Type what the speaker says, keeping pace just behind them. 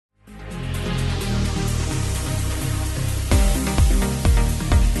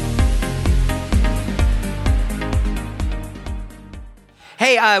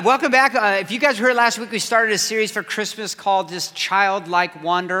Hey, welcome back. If you guys were here last week, we started a series for Christmas called This Childlike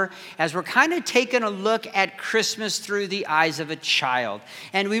Wonder, as we're kind of taking a look at Christmas through the eyes of a child.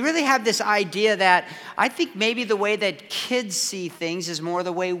 And we really have this idea that I think maybe the way that kids see things is more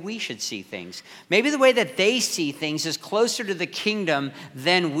the way we should see things. Maybe the way that they see things is closer to the kingdom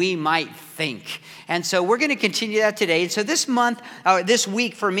than we might think. And so we're going to continue that today. And so this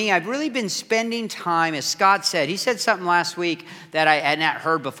week for me, I've really been spending time, as Scott said, he said something last week that I had not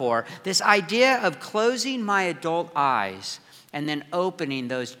heard before, this idea of closing my adult eyes and then opening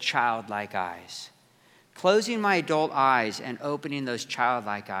those childlike eyes. Closing my adult eyes and opening those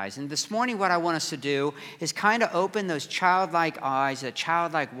childlike eyes. And this morning what I want us to do is kind of open those childlike eyes, that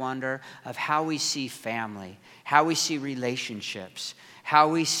childlike wonder of how we see family, how we see relationships, how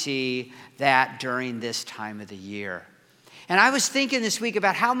we see that during this time of the year. And I was thinking this week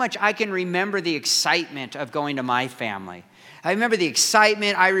about how much I can remember the excitement of going to my family. I remember the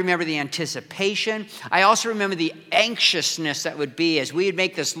excitement. I remember the anticipation. I also remember the anxiousness that would be as we would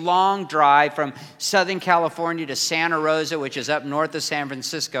make this long drive from Southern California to Santa Rosa, which is up north of San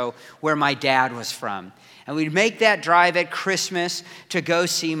Francisco, where my dad was from. And we'd make that drive at Christmas to go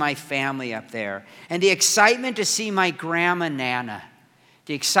see my family up there. And the excitement to see my grandma Nana.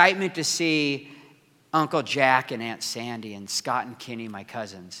 The excitement to see Uncle Jack and Aunt Sandy and Scott and Kenny, my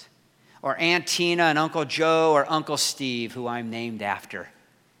cousins. Or Aunt Tina and Uncle Joe or Uncle Steve, who I'm named after.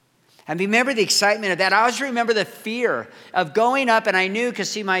 And remember the excitement of that. I always remember the fear of going up, and I knew,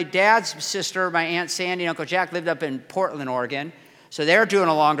 because see, my dad's sister, my Aunt Sandy and Uncle Jack lived up in Portland, Oregon. So they're doing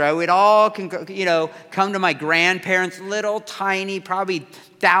a long drive. We'd all, come to my grandparents' little tiny, probably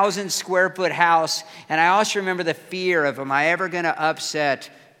 1,000-square-foot house. And I also remember the fear of, am I ever going to upset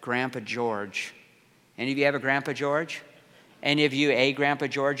Grandpa George? Any of you have a Grandpa George? Any of you a Grandpa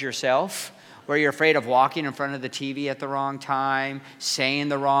George yourself? Where you're afraid of walking in front of the TV at the wrong time, saying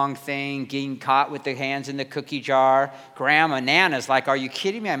the wrong thing, getting caught with the hands in the cookie jar. Grandma Nana's like, are you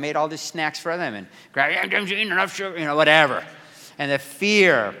kidding me? I made all these snacks for them. And I'm eating enough sugar, whatever. And the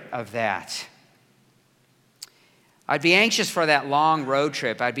fear of that. I'd be anxious for that long road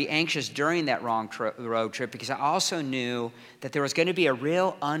trip. I'd be anxious during that road trip because I also knew that there was going to be a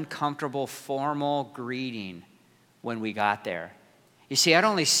real uncomfortable formal greeting when we got there. You see, I'd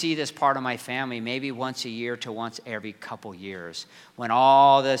only see this part of my family maybe once a year to once every couple years when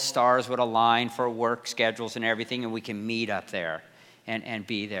all the stars would align for work schedules and everything, and we can meet up there and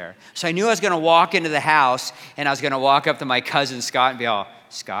be there. So I knew I was going to walk into the house, and I was going to walk up to my cousin Scott and be all,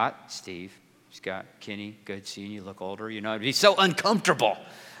 Scott, Steve, Scott, Kenny, good seeing you, look older. It'd be so uncomfortable.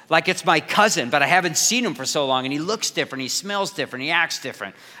 Like it's my cousin, but I haven't seen him for so long, and he looks different, he smells different, he acts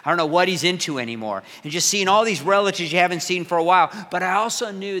different. I don't know what he's into anymore. And just seeing all these relatives you haven't seen for a while. But I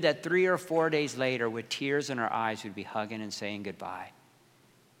also knew that 3 or 4 days later, with tears in our eyes, we'd be hugging and saying goodbye.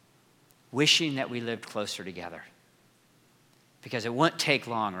 Wishing that we lived closer together. Because it wouldn't take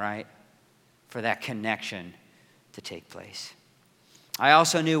long, right, for that connection to take place. I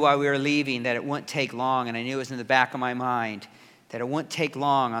also knew while we were leaving that it wouldn't take long, and I knew it was in the back of my mind, that it wouldn't take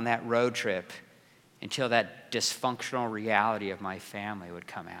long on that road trip until that dysfunctional reality of my family would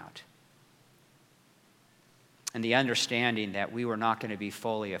come out. And the understanding that we were not going to be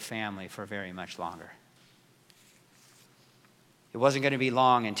fully a family for very much longer. It wasn't going to be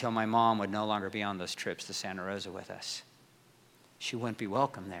long until my mom would no longer be on those trips to Santa Rosa with us. She wouldn't be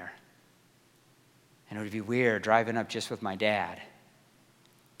welcome there. And it would be weird driving up just with my dad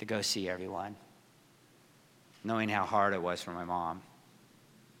to go see everyone, knowing how hard it was for my mom.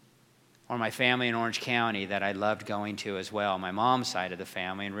 Or my family in Orange County that I loved going to as well, my mom's side of the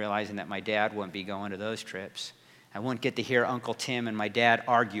family, and realizing that my dad wouldn't be going to those trips. I wouldn't get to hear Uncle Tim and my dad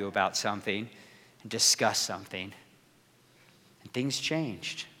argue about something and discuss something. And things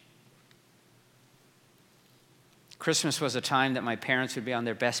changed. Christmas was a time that my parents would be on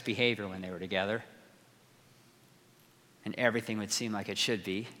their best behavior when they were together. And everything would seem like it should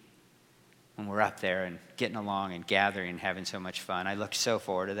be when we're up there and getting along and gathering and having so much fun. I looked so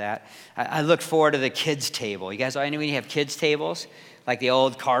forward to that. I looked forward to the kids' table. You guys, I know when you have kids' tables, like the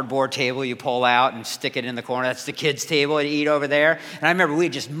old cardboard table you pull out and stick it in the corner. That's the kids' table to eat over there. And I remember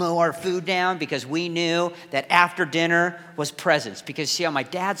we'd just mow our food down because we knew that after dinner was presents. Because see, on my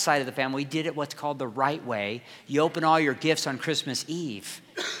dad's side of the family, we did it what's called the right way. You open all your gifts on Christmas Eve.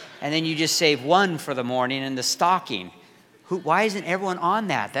 And then you just save one for the morning in the stocking. Why isn't everyone on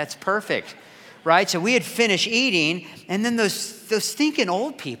that? That's perfect, right? So we had finished eating, and then those stinking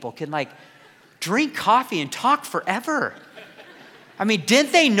old people can drink coffee and talk forever. I mean,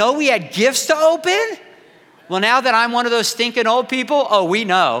 didn't they know we had gifts to open? Well, now that I'm one of those stinking old people, oh, we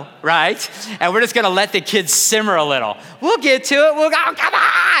know, right? And we're just going to let the kids simmer a little. We'll get to it. We'll go, come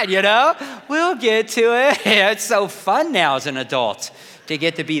on, We'll get to it. It's so fun now as an adult to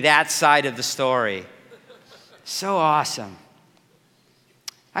get to be that side of the story. So awesome.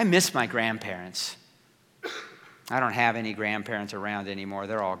 I miss my grandparents. I don't have any grandparents around anymore.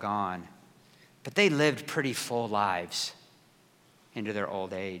 They're all gone. But they lived pretty full lives into their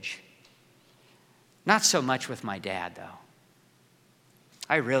old age. Not so much with my dad, though.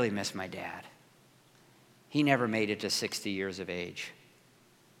 I really miss my dad. He never made it to 60 years of age.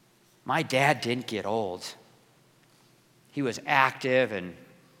 My dad didn't get old. He was active and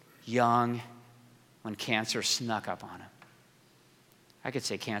young when cancer snuck up on him. I could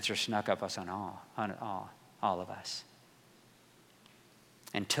say cancer snuck up on all of us.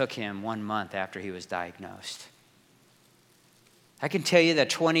 And took him 1 month after he was diagnosed. I can tell you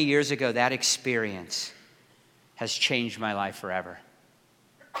that 20 years ago, that experience has changed my life forever.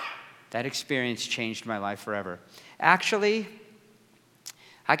 That experience changed my life forever. Actually,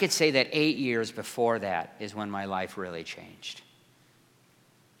 I could say that 8 years before that is when my life really changed.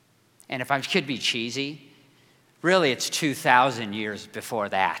 And if I could be cheesy, really it's 2,000 years before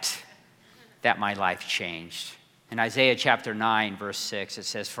that my life changed. In Isaiah chapter 9, verse 6, it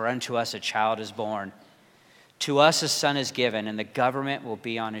says, "For unto us a child is born, to us a son is given, and the government will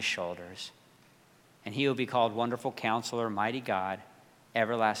be on his shoulders. And he will be called Wonderful Counselor, Mighty God,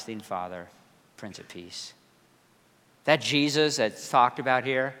 Everlasting Father, Prince of Peace." That Jesus that's talked about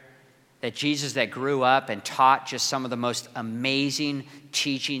here, that Jesus that grew up and taught just some of the most amazing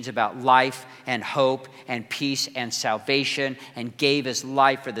teachings about life and hope and peace and salvation and gave his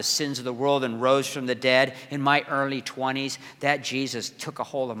life for the sins of the world and rose from the dead in my early 20s, that Jesus took a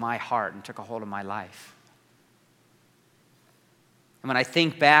hold of my heart and took a hold of my life. And when I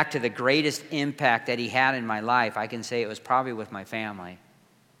think back to the greatest impact that he had in my life, I can say it was probably with my family.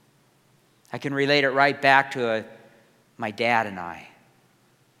 I can relate it right back to my dad and I,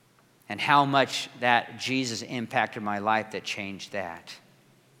 and how much that Jesus impacted my life that changed that.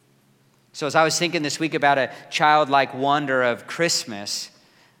 So as I was thinking this week about a childlike wonder of Christmas,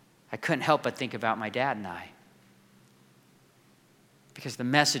 I couldn't help but think about my dad and I. Because the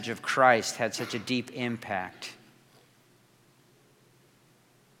message of Christ had such a deep impact.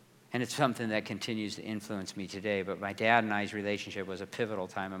 And it's something that continues to influence me today. But my dad and I's relationship was a pivotal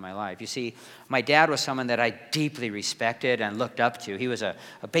time in my life. You see, my dad was someone that I deeply respected and looked up to. He was a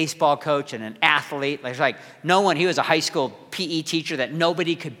baseball coach and an athlete. He was a high school PE teacher that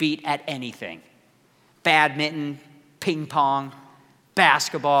nobody could beat at anything. Badminton, ping pong,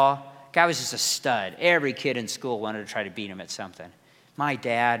 basketball. Guy was just a stud. Every kid in school wanted to try to beat him at something. My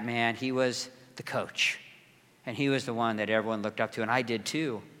dad, man, he was the coach. And he was the one that everyone looked up to, and I did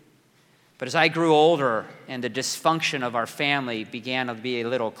too. But as I grew older and the dysfunction of our family began to be a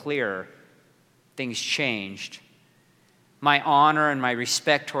little clearer, things changed. My honor and my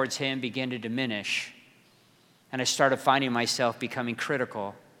respect towards him began to diminish. And I started finding myself becoming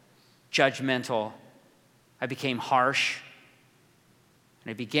critical, judgmental. I became harsh. And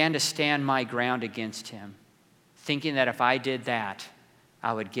I began to stand my ground against him, thinking that if I did that,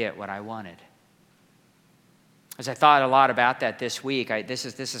 I would get what I wanted. As I thought a lot about that this week, this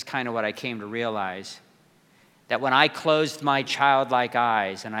is kind of what I came to realize. That when I closed my childlike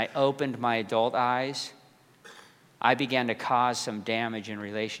eyes and I opened my adult eyes, I began to cause some damage in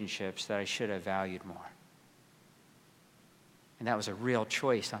relationships that I should have valued more. And that was a real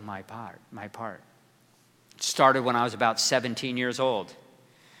choice on my part. It started when I was about 17 years old.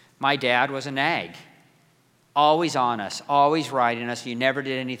 My dad was a nag. Always on us, always riding us. You never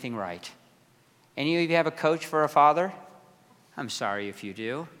did anything right. Any of you have a coach for a father? I'm sorry if you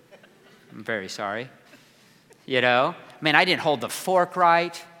do. I'm very sorry. I didn't hold the fork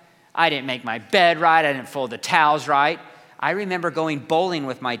right. I didn't make my bed right. I didn't fold the towels right. I remember going bowling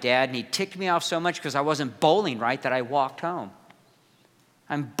with my dad, and he ticked me off so much because I wasn't bowling right that I walked home.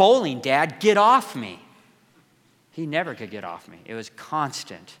 "I'm bowling, Dad. Get off me." He never could get off me. It was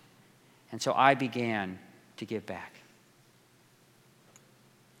constant. And so I began to give back.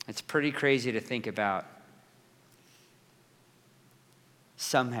 It's pretty crazy to think about.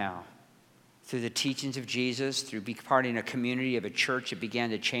 Somehow, through the teachings of Jesus, through being part in a community of a church, it began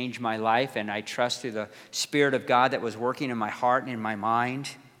to change my life, and I trust through the Spirit of God that was working in my heart and in my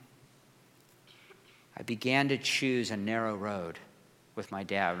mind, I began to choose a narrow road with my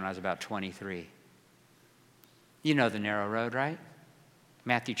dad when I was about 23. You know the narrow road, right?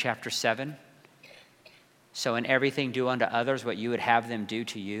 Matthew chapter 7. "So in everything do unto others what you would have them do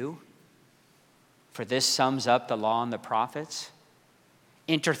to you. For this sums up the law and the prophets."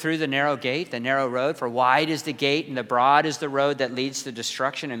 Enter through the narrow gate, the narrow road, for wide is the gate and the broad is the road that leads to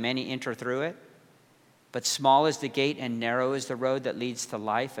destruction, and many enter through it. But small is the gate and narrow is the road that leads to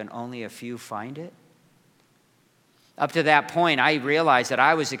life, and only a few find it. Up to that point, I realized that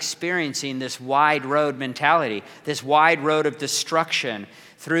I was experiencing this wide road mentality, this wide road of destruction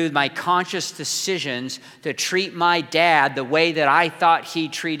through my conscious decisions to treat my dad the way that I thought he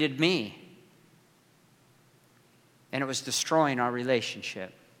treated me. And it was destroying our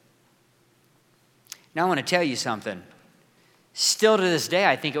relationship. Now I want to tell you something. Still to this day,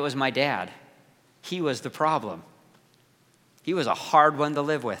 I think it was my dad. He was the problem. He was a hard one to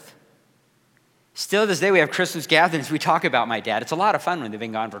live with. Still to this day, we have Christmas gatherings. We talk about my dad. It's a lot of fun when they've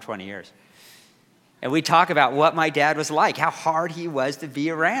been gone for 20 years. And we talk about what my dad was like, how hard he was to be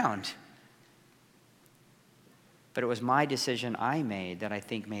around. But it was my decision I made that I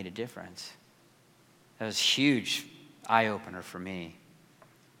think made a difference. That was a huge eye-opener for me.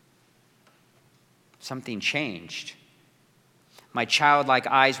 Something changed. My childlike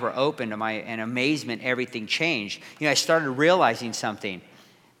eyes were opened, and amazement, everything changed. I started realizing something.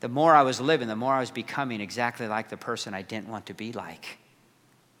 The more I was living, the more I was becoming exactly like the person I didn't want to be like.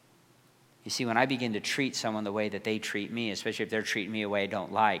 You see, when I begin to treat someone the way that they treat me, especially if they're treating me a way I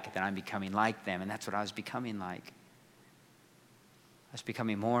don't like, then I'm becoming like them, and that's what I was becoming like. I was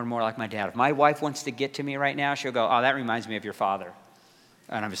becoming more and more like my dad. If my wife wants to get to me right now, she'll go, "Oh, that reminds me of your father."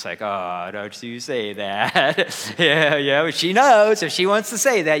 And I'm just like, "Oh, don't you say that." yeah, but she knows. If she wants to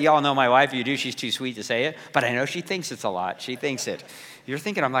say that, y'all know my wife. If you do, she's too sweet to say it. But I know she thinks it's a lot. She thinks it. You're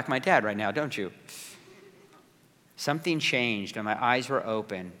thinking I'm like my dad right now, don't you? Something changed, and my eyes were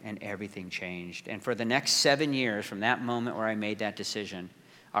open, and everything changed. And for the next 7 years, from that moment where I made that decision,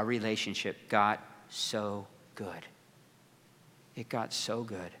 our relationship got so good. It got so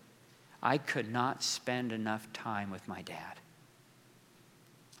good. I could not spend enough time with my dad.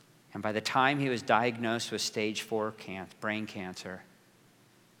 And by the time he was diagnosed with stage 4 brain cancer,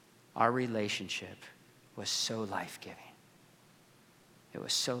 our relationship was so life-giving. It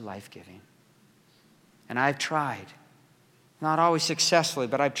was so life-giving. And I've tried, not always successfully,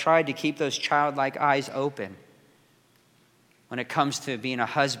 but I've tried to keep those childlike eyes open when it comes to being a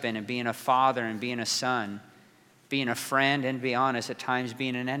husband and being a father and being a son, being a friend, and to be honest, at times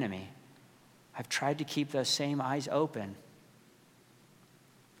being an enemy. I've tried to keep those same eyes open.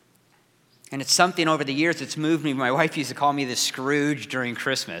 And it's something over the years that's moved me. My wife used to call me the Scrooge during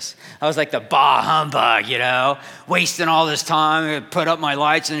Christmas. I was like the bah humbug, wasting all this time, put up my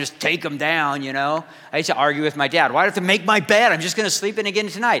lights and just take them down, I used to argue with my dad. Why do I have to make my bed? I'm just going to sleep in again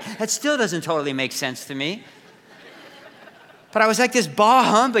tonight. That still doesn't totally make sense to me. But I was like this bah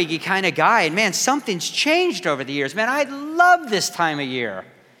humbuggy kind of guy. And man, something's changed over the years. Man, I love this time of year.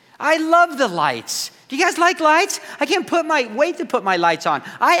 I love the lights. Do you guys like lights? I can't wait to put my lights on.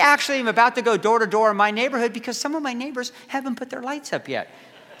 I actually am about to go door to door in my neighborhood because some of my neighbors haven't put their lights up yet.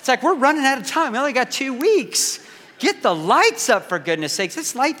 It's like, we're running out of time. We only got 2 weeks. Get the lights up, for goodness sakes.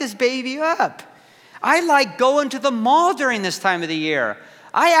 Let's light this baby up. I like going to the mall during this time of the year.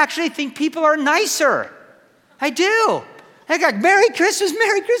 I actually think people are nicer. I do. I got Merry Christmas,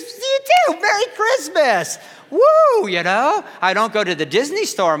 Merry Christmas to you too. Merry Christmas. Woo, I don't go to the Disney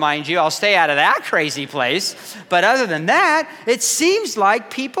store, mind you. I'll stay out of that crazy place. But other than that, it seems like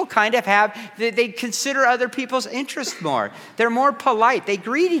people kind of they consider other people's interests more. They're more polite. They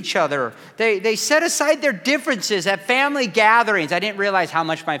greet each other. They set aside their differences at family gatherings. I didn't realize how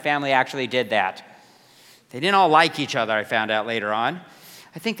much my family actually did that. They didn't all like each other, I found out later on.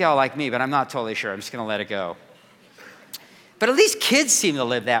 I think they all like me, but I'm not totally sure. I'm just going to let it go. But at least kids seem to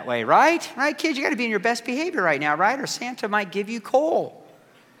live that way, right? Right, kids, you got to be in your best behavior right now, right? Or Santa might give you coal.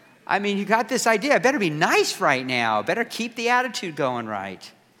 I mean, you got this idea. I better be nice right now. Better keep the attitude going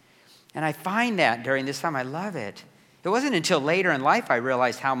right. And I find that during this time, I love it. It wasn't until later in life I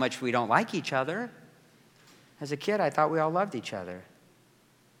realized how much we don't like each other. As a kid, I thought we all loved each other.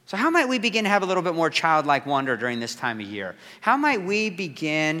 So how might we begin to have a little bit more childlike wonder during this time of year? How might we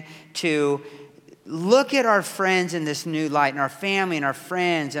begin to look at our friends in this new light, and our family and our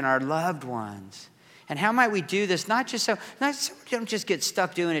friends and our loved ones? And how might we do this not so we don't just get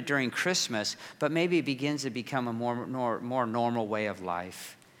stuck doing it during Christmas, but maybe it begins to become a more normal way of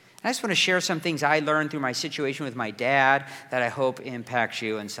life. And I just want to share some things I learned through my situation with my dad that I hope impacts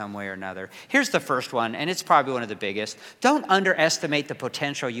you in some way or another. Here's the first one, and it's probably one of the biggest. Don't underestimate the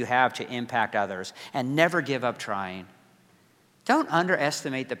potential you have to impact others, and never give up trying. Don't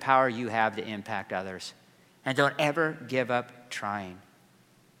underestimate the power you have to impact others. And don't ever give up trying.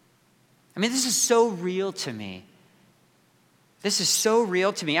 I mean, this is so real to me. This is so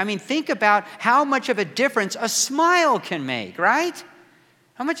real to me. I mean, think about how much of a difference a smile can make, right?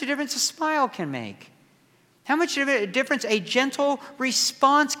 How much a difference a smile can make. How much of a difference a gentle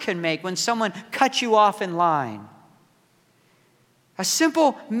response can make when someone cuts you off in line. A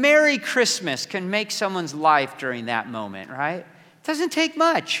simple Merry Christmas can make someone's life during that moment, right? It doesn't take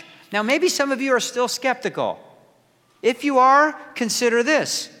much. Now, maybe some of you are still skeptical. If you are, consider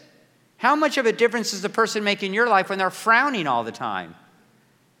this. How much of a difference does the person make in your life when they're frowning all the time?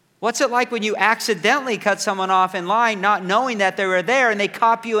 What's it like when you accidentally cut someone off in line, not knowing that they were there, and they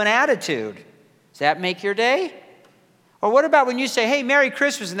cop you an attitude? Does that make your day? Or what about when you say, hey, Merry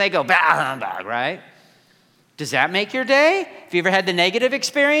Christmas, and they go, bah, humbug, right? Does that make your day? Have you ever had the negative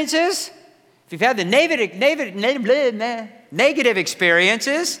experiences? If you've had the negative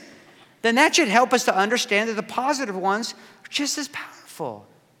experiences, then that should help us to understand that the positive ones are just as powerful.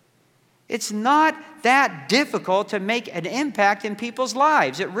 It's not that difficult to make an impact in people's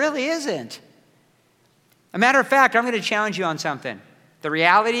lives. It really isn't. A matter of fact, I'm going to challenge you on something. The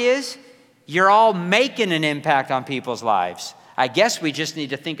reality is, you're all making an impact on people's lives. I guess we just need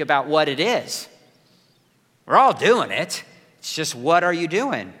to think about what it is. We're all doing it. It's just, what are you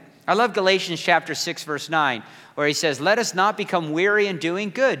doing? I love Galatians chapter 6, verse 9, where he says, let us not become weary in doing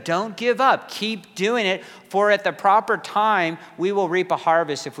good. Don't give up. Keep doing it, for at the proper time, we will reap a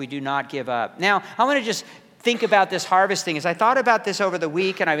harvest if we do not give up. Now, I want to just think about this harvest thing. As I thought about this over the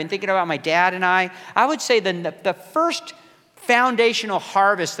week, and I've been thinking about my dad and I would say the first foundational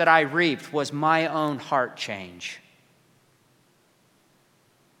harvest that I reaped was my own heart change.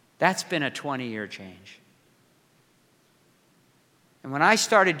 That's been a 20-year change. And when I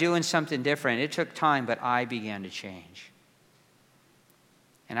started doing something different, it took time, but I began to change.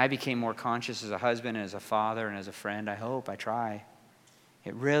 And I became more conscious as a husband, and as a father, and as a friend. I hope, I try.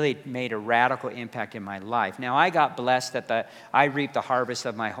 It really made a radical impact in my life. Now, I got blessed that I reaped the harvest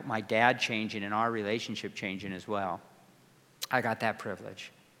of my dad changing and our relationship changing as well. I got that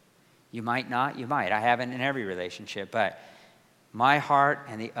privilege. You might not, you might. I haven't in every relationship, but my heart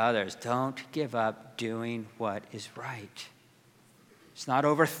and the others, don't give up doing what is right. It's not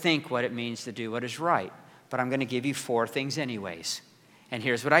overthink what it means to do what is right, but I'm going to give you 4 things anyways. And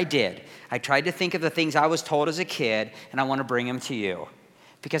here's what I did. I tried to think of the things I was told as a kid, and I want to bring them to you.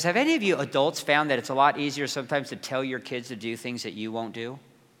 Because have any of you adults found that it's a lot easier sometimes to tell your kids to do things that you won't do?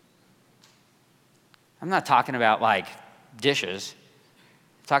 I'm not talking about like dishes.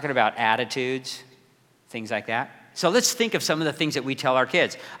 I'm talking about attitudes, things like that. So let's think of some of the things that we tell our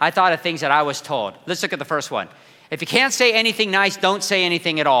kids. I thought of things that I was told. Let's look at the first one. If you can't say anything nice, don't say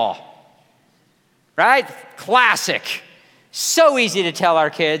anything at all. Right? Classic. So easy to tell our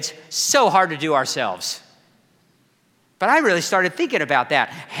kids, so hard to do ourselves. But I really started thinking about that.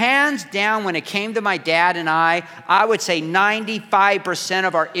 Hands down, when it came to my dad and I would say 95%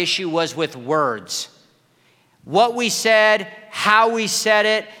 of our issue was with words. What we said, how we said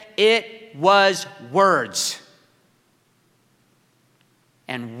it, it was words.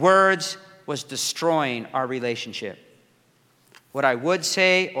 And words was destroying our relationship. What I would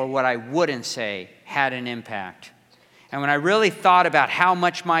say or what I wouldn't say had an impact. And when I really thought about how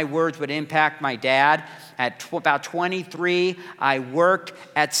much my words would impact my dad, at about 23, I worked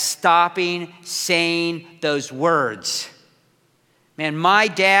at stopping saying those words. Man, my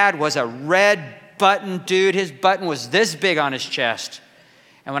dad was a red button dude. His button was this big on his chest.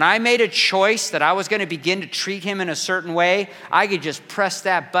 And when I made a choice that I was going to begin to treat him in a certain way, I could just press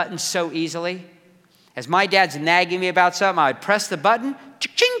that button so easily. As my dad's nagging me about something, I would press the button,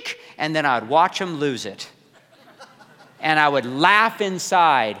 chink, and then I would watch him lose it. And I would laugh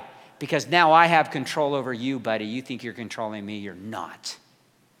inside because now I have control over you, buddy. You think you're controlling me. You're not.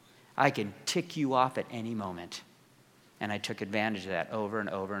 I can tick you off at any moment. And I took advantage of that over and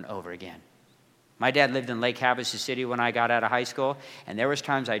over and over again. My dad lived in Lake Havasu City when I got out of high school, and there was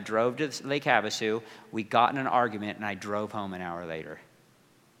times I drove to Lake Havasu, we got in an argument, and I drove home an hour later.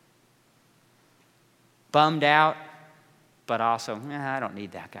 Bummed out, but also, I don't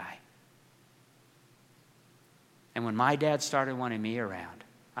need that guy. And when my dad started wanting me around,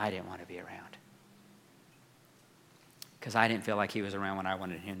 I didn't want to be around. Because I didn't feel like he was around when I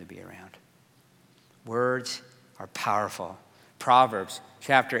wanted him to be around. Words are powerful. Proverbs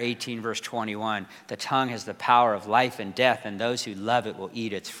chapter 18, verse 21, the tongue has the power of life and death, and those who love it will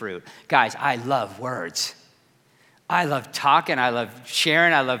eat its fruit. Guys, I love words. I love talking. I love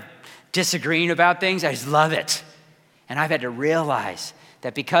sharing. I love disagreeing about things. I just love it. And I've had to realize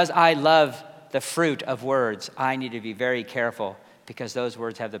that because I love the fruit of words, I need to be very careful because those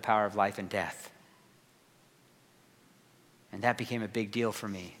words have the power of life and death. And that became a big deal for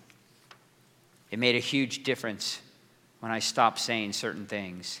me. It made a huge difference when I stopped saying certain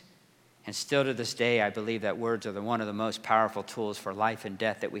things And still to this day, I believe that words are one of the most powerful tools for life and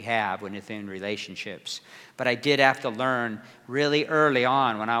death that we have within relationships. But I did have to learn really early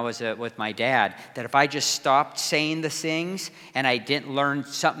on when I was with my dad that if I just stopped saying the things and I didn't learn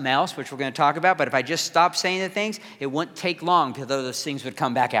something else, which we're going to talk about, but if I just stopped saying the things, it wouldn't take long till those things would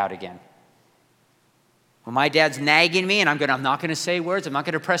come back out again. When my dad's nagging me and I'm not going to say words, I'm not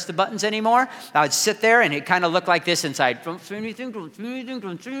going to press the buttons anymore, I would sit there and it kind of looked like this inside. Don't say anything, don't say anything,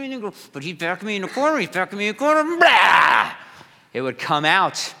 don't say anything. But he's backing me in the corner, blah! It would come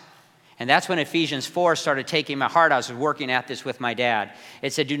out. And that's when Ephesians 4 started taking my heart. I was working at this with my dad.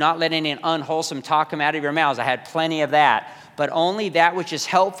 It said, do not let any unwholesome talk come out of your mouths. I had plenty of that. But only that which is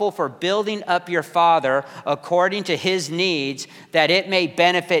helpful for building up your father according to his needs, that it may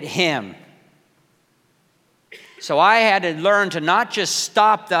benefit him. So I had to learn to not just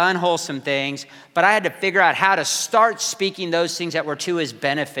stop the unwholesome things, but I had to figure out how to start speaking those things that were to his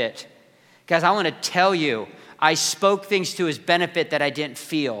benefit. Guys, I want to tell you, I spoke things to his benefit that I didn't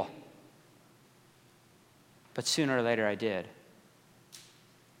feel. But sooner or later I did.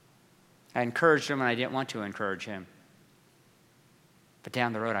 I encouraged him when I didn't want to encourage him. But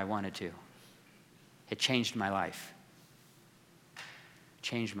down the road I wanted to. It changed my life.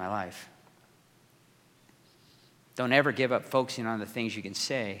 Changed my life. Don't ever give up focusing on the things you can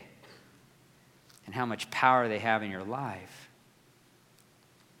say and how much power they have in your life.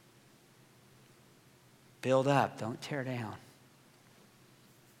 Build up, don't tear down.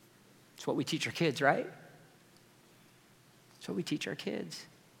 It's what we teach our kids, right? It's what we teach our kids.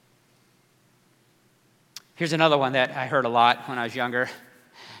 Here's another one that I heard a lot when I was younger.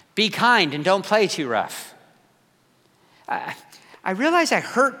 Be kind and don't play too rough. I realize I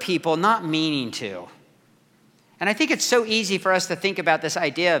hurt people not meaning to. And I think it's so easy for us to think about this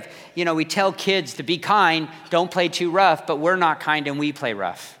idea of, we tell kids to be kind, don't play too rough, but we're not kind and we play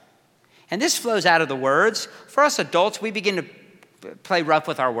rough. And this flows out of the words. For us adults, we begin to play rough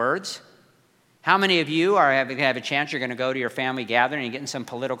with our words. How many of you have a chance you're going to go to your family gathering and get in some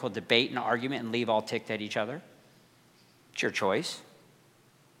political debate and argument and leave all ticked at each other? It's your choice.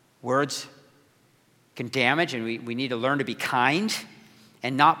 Words can damage, and we need to learn to be kind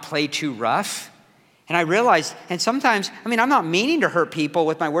and not play too rough. And I realized, and sometimes, I'm not meaning to hurt people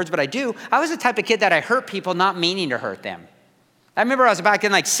with my words, but I do. I was the type of kid that I hurt people not meaning to hurt them. I remember I was back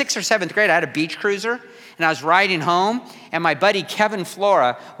in like 6th or 7th grade. I had a beach cruiser, and I was riding home, and my buddy Kevin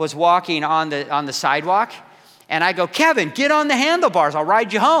Flora was walking on the sidewalk. And I go, Kevin, get on the handlebars. I'll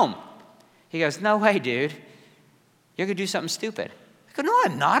ride you home. He goes, no way, dude. You're going to do something stupid. I go, no,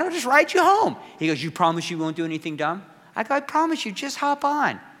 I'm not. I'll just ride you home. He goes, you promise you won't do anything dumb? I go, I promise you, just hop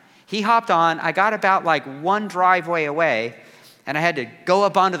on. He hopped on. I got about like one driveway away, and I had to go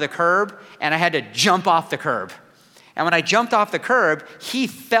up onto the curb, and I had to jump off the curb. And when I jumped off the curb, he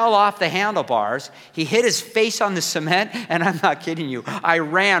fell off the handlebars. He hit his face on the cement, and I'm not kidding you. I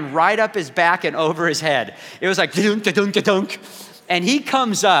ran right up his back and over his head. It was like, dunk, dunk, dunk. And he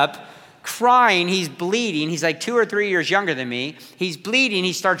comes up crying. He's bleeding. He's like 2 or 3 years younger than me. He's bleeding.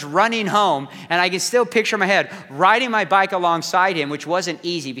 He starts running home, and I can still picture in my head riding my bike alongside him, which wasn't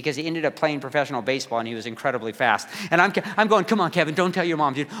easy because he ended up playing professional baseball, and he was incredibly fast. And I'm going, come on, Kevin, don't tell your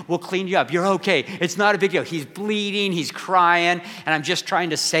mom, dude. We'll clean you up. You're okay. It's not a big deal. He's bleeding. He's crying, and I'm just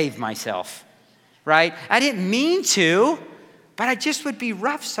trying to save myself, right? I didn't mean to, but I just would be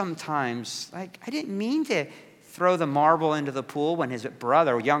rough sometimes. Like, I didn't mean to throw the marble into the pool when his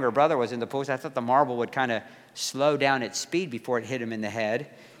younger brother was in the pool. So I thought the marble would kind of slow down its speed before it hit him in the head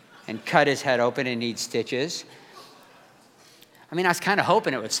and cut his head open and need stitches. I was kind of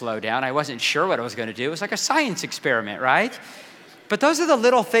hoping it would slow down. I wasn't sure what it was going to do. It was like a science experiment, right? But those are the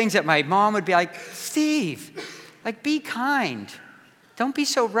little things that my mom would be like, Steve, like, be kind. Don't be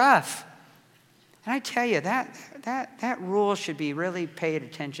so rough. And I tell you, that rule should be really paid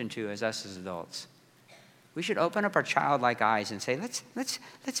attention to as us as adults. We should open up our childlike eyes and say,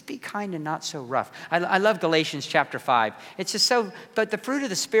 let's be kind and not so rough. I love Galatians chapter 5. It's just but the fruit of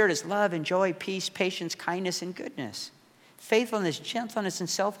the Spirit is love and joy, peace, patience, kindness, and goodness. Faithfulness, gentleness, and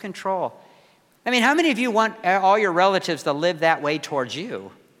self-control. How many of you want all your relatives to live that way towards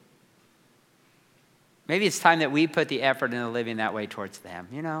you? Maybe it's time that we put the effort into living that way towards them,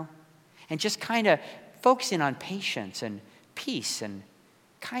 And just kind of focusing on patience and peace and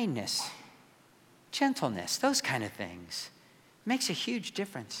kindness. Gentleness, those kind of things. Makes a huge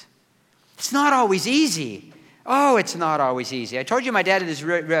difference. It's not always easy. Oh, it's not always easy. I told you my dad had this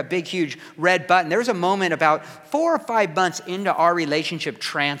big, huge red button. There was a moment about 4 or 5 months into our relationship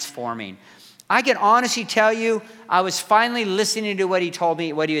transforming. I can honestly tell you, I was finally listening to what he told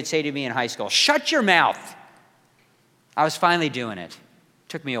me, what he would say to me in high school. Shut your mouth. I was finally doing it.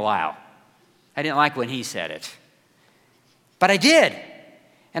 Took me a while. I didn't like when he said it. But I did.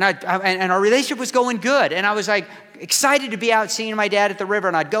 And our relationship was going good. And I was like excited to be out seeing my dad at the river.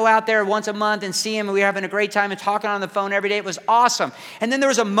 And I'd go out there once a month and see him. And we were having a great time and talking on the phone every day. It was awesome. And then there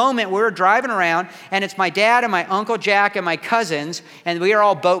was a moment we were driving around. And it's my dad and my Uncle Jack and my cousins. And we are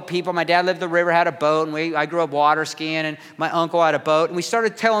all boat people. My dad lived at the river, had a boat. And I grew up water skiing. And my uncle had a boat. And we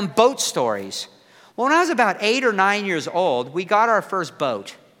started telling boat stories. Well, when I was about 8 or 9 years old, we got our first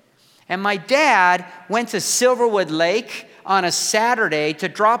boat. And my dad went to Silverwood Lake on a Saturday to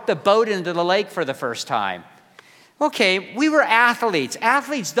drop the boat into the lake for the first time. Okay, we were athletes.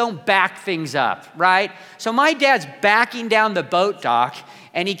 Athletes don't back things up, right? So my dad's backing down the boat dock,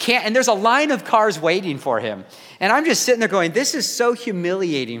 and he can't, and there's a line of cars waiting for him. And I'm just sitting there going, this is so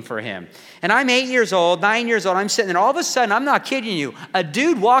humiliating for him. And I'm 8 years old, 9 years old, I'm sitting there, all of a sudden, I'm not kidding you, a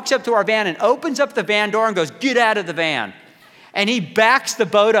dude walks up to our van and opens up the van door and goes, get out of the van. And he backs the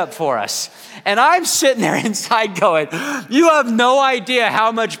boat up for us. And I'm sitting there inside going, you have no idea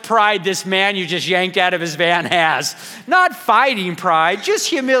how much pride this man you just yanked out of his van has. Not fighting pride, just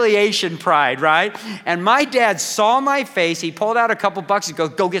humiliation pride, right? And my dad saw my face. He pulled out a couple bucks and goes,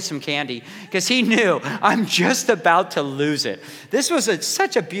 go get some candy. Because he knew I'm just about to lose it. This was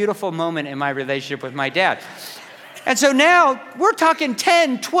such a beautiful moment in my relationship with my dad. And so now we're talking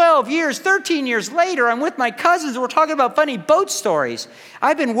 10, 12 years, 13 years later. I'm with my cousins. We're talking about funny boat stories.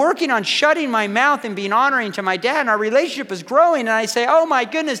 I've been working on shutting my mouth and being honoring to my dad. And our relationship is growing. And I say, oh my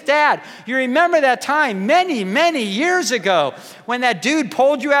goodness, Dad, you remember that time many, many years ago when that dude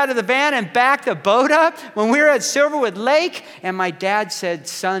pulled you out of the van and backed the boat up when we were at Silverwood Lake? And my dad said,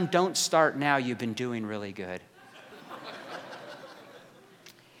 son, don't start now. You've been doing really good.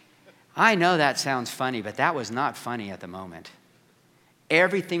 I know that sounds funny, but that was not funny at the moment.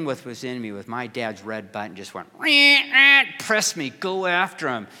 Everything was in me with my dad's red button just went, press me, go after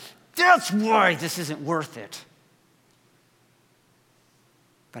him. That's why this isn't worth it.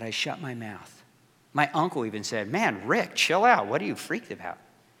 But I shut my mouth. My uncle even said, man, Rick, chill out. What are you freaked about?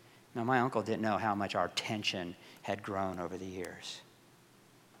 Now, my uncle didn't know how much our tension had grown over the years.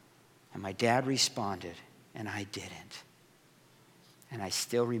 And my dad responded, and I didn't. And I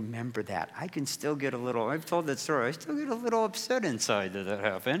still remember that. I can still get a little, I've told that story, I still get a little upset inside that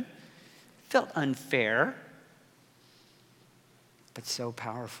happened. Felt unfair, but so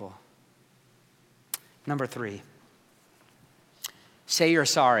powerful. Number 3, say you're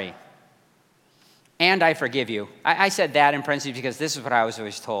sorry. And I forgive you. I said that in parentheses because this is what I was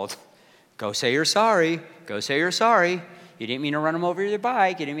always told. Go say you're sorry. Go say you're sorry. You didn't mean to run him over with your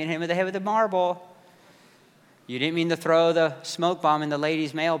bike. You didn't mean to hit him with the head with a marble. You didn't mean to throw the smoke bomb in the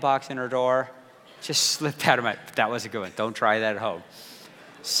lady's mailbox in her door. Just slipped out of my, that was a good one. Don't try that at home.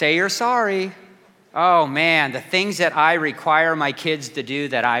 Say you're sorry. Oh man, the things that I require my kids to do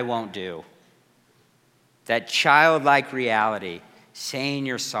that I won't do. That childlike reality, saying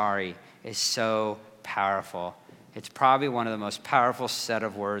you're sorry, is so powerful. It's probably one of the most powerful set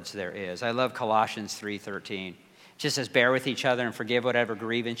of words there is. I love Colossians 3:13. It just says, bear with each other and forgive whatever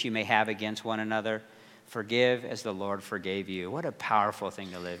grievance you may have against one another. Forgive as the Lord forgave you. What a powerful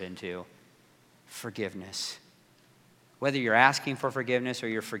thing to live into. Forgiveness. Whether you're asking for forgiveness or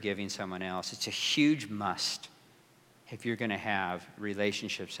you're forgiving someone else, it's a huge must if you're going to have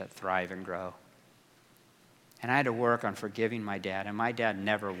relationships that thrive and grow. And I had to work on forgiving my dad, and my dad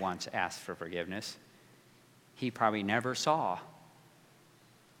never once asked for forgiveness. He probably never saw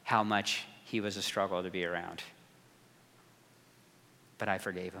how much he was a struggle to be around. But I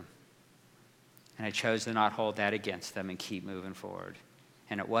forgave him. And I chose to not hold that against them and keep moving forward.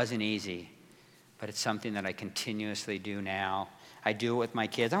 And it wasn't easy, but it's something that I continuously do now. I do it with my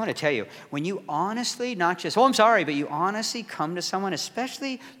kids. I want to tell you, when you honestly, not just, oh, I'm sorry, but you honestly come to someone,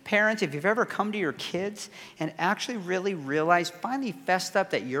 especially parents, if you've ever come to your kids and actually really realize, finally fessed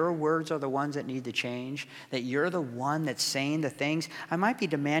up that your words are the ones that need to change, that you're the one that's saying the things. I might be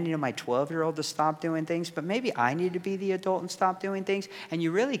demanding of my 12-year-old to stop doing things, but maybe I need to be the adult and stop doing things. And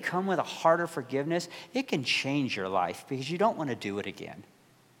you really come with a heart of forgiveness, it can change your life because you don't want to do it again.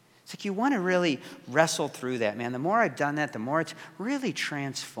 It's like you want to really wrestle through that, man. The more I've done that, the more it's really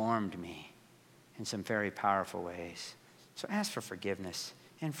transformed me in some very powerful ways. So ask for forgiveness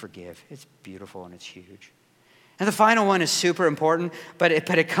and forgive. It's beautiful and it's huge. And the final one is super important, but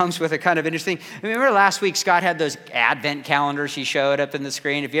it comes with a kind of interesting. Remember last week Scott had those Advent calendars he showed up in the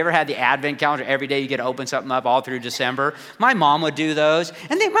screen? If you ever had the Advent calendar, every day you get to open something up all through December. My mom would do those.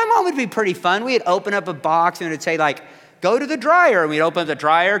 And my mom would be pretty fun. We'd open up a box and it would say like, go to the dryer. And we'd open up the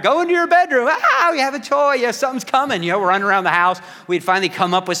dryer, go into your bedroom. We have a toy. Yeah, something's coming. We're running around the house. We'd finally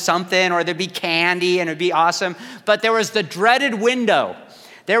come up with something, or there'd be candy, and it'd be awesome. But there was the dreaded window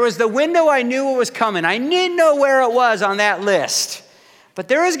There was the window I knew what was coming. I didn't know where it was on that list. But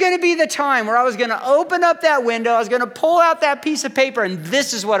there was going to be the time where I was going to open up that window, I was going to pull out that piece of paper, and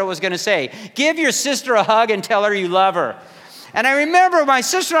this is what it was going to say. Give your sister a hug and tell her you love her. And I remember my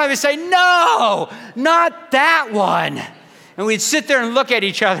sister and I would say, no, not that one. And we'd sit there and look at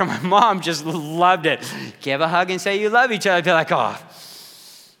each other. My mom just loved it. Give a hug and say you love each other. I'd be like, oh,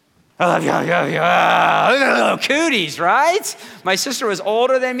 I love you, I love you. Ah, look at the little cooties, right? My sister was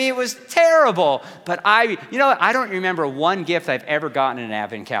older than me. It was terrible. But you know what? I don't remember one gift I've ever gotten in an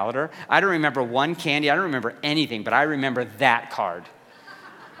advent calendar. I don't remember one candy. I don't remember anything, but I remember that card.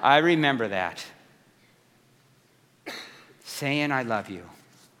 I remember that. Saying I love you.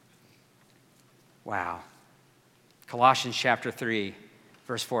 Wow. Colossians chapter 3,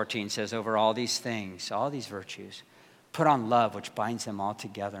 verse 14 says, over all these things, all these virtues, put on love, which binds them all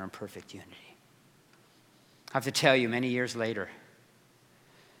together in perfect unity. I have to tell you, many years later,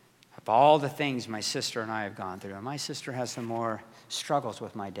 of all the things my sister and I have gone through, and my sister has some more struggles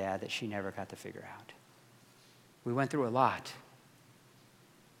with my dad that she never got to figure out. We went through a lot.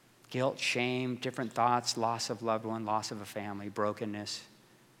 Guilt, shame, different thoughts, loss of loved one, loss of a family, brokenness.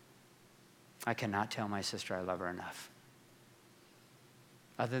 I cannot tell my sister I love her enough.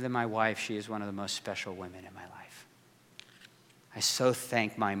 Other than my wife, she is one of the most special women in my life. I so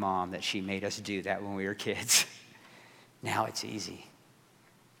thank my mom that she made us do that when we were kids. Now it's easy.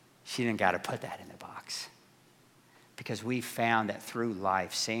 She didn't got to put that in the box. Because we found that through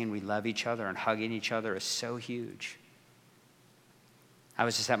life, saying we love each other and hugging each other is so huge. I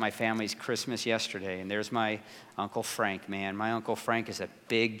was just at my family's Christmas yesterday, and there's my Uncle Frank, man. My Uncle Frank is a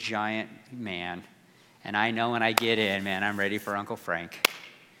big, giant man. And I know when I get in, man, I'm ready for Uncle Frank.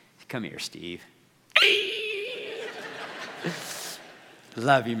 Come here, Steve.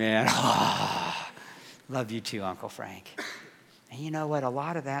 Love you, man. Oh, love you too, Uncle Frank. And you know what? A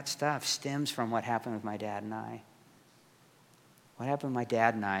lot of that stuff stems from what happened with my dad and I. What happened with my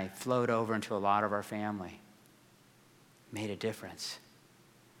dad and I flowed over into a lot of our family. Made a difference.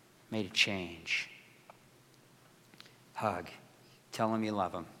 Made a change. Hug. Tell them you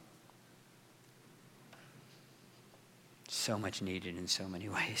love them. So much needed in so many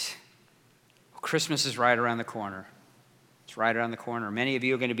ways. Well, Christmas is right around the corner. It's right around the corner. Many of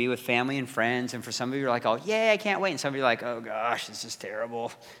you are going to be with family and friends, and for some of you, you're like, oh, yay, I can't wait. And some of you are like, oh, gosh, this is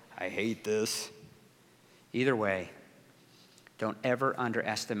terrible. I hate this. Either way, don't ever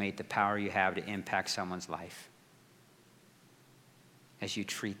underestimate the power you have to impact someone's life as you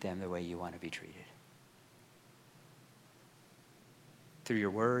treat them the way you want to be treated. Through your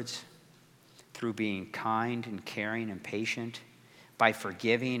words, through being kind and caring and patient, by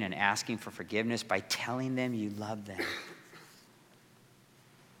forgiving and asking for forgiveness, by telling them you love them.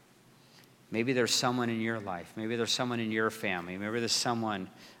 Maybe there's someone in your life, maybe there's someone in your family, maybe there's someone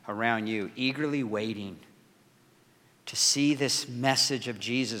around you eagerly waiting to see this message of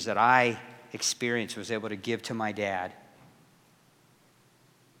Jesus that I experienced, was able to give to my dad.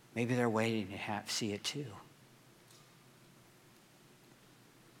 Maybe they're waiting to see it too.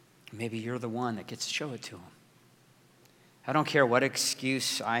 Maybe you're the one that gets to show it to them. I don't care what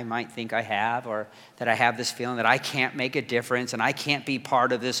excuse I might think I have, or that I have this feeling that I can't make a difference and I can't be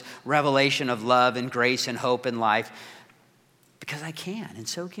part of this revelation of love and grace and hope in life, because I can, and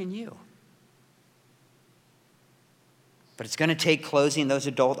so can you. But it's going to take closing those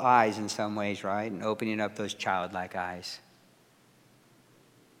adult eyes in some ways, right? And opening up those childlike eyes.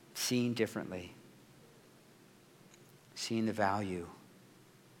 Seeing differently. Seeing the value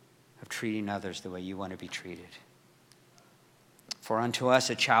of treating others the way you want to be treated. For unto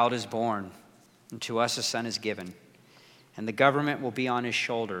us a child is born, and to us a son is given, and the government will be on his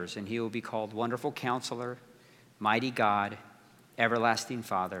shoulders, and he will be called Wonderful Counselor, Mighty God, Everlasting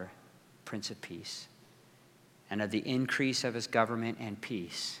Father, Prince of Peace. And of the increase of his government and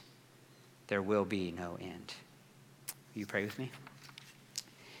peace, there will be no end. Will you pray with me?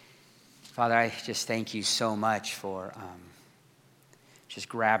 Father, I just thank you so much for just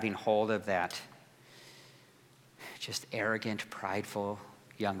grabbing hold of that just arrogant, prideful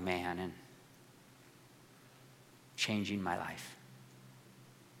young man and changing my life.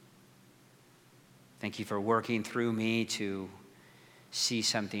 Thank you for working through me to see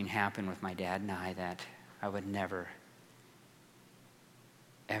something happen with my dad and I that I would never,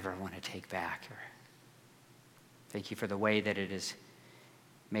 ever want to take back. Thank you for the way that it has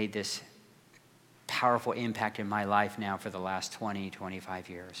made this powerful impact in my life now for the last 20, 25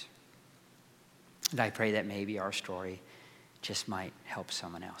 years. And I pray that maybe our story just might help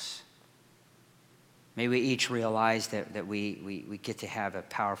someone else. May we each realize that we get to have a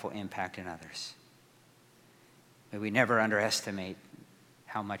powerful impact in others. May we never underestimate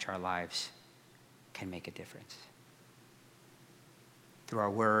how much our lives can make a difference. Through our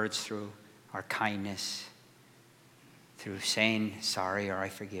words, through our kindness, through saying sorry or I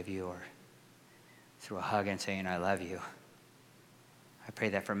forgive you, or through a hug and saying I love you. I pray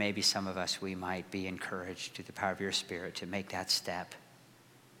that for maybe some of us, we might be encouraged through the power of your Spirit to make that step,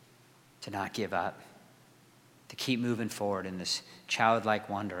 to not give up, to keep moving forward in this childlike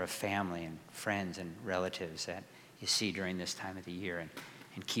wonder of family and friends and relatives that you see during this time of the year, and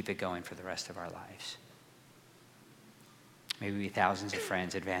keep it going for the rest of our lives. May we be thousands of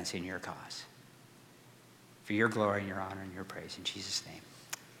friends advancing your cause. For your glory and your honor and your praise. In Jesus' name,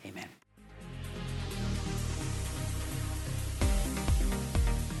 amen.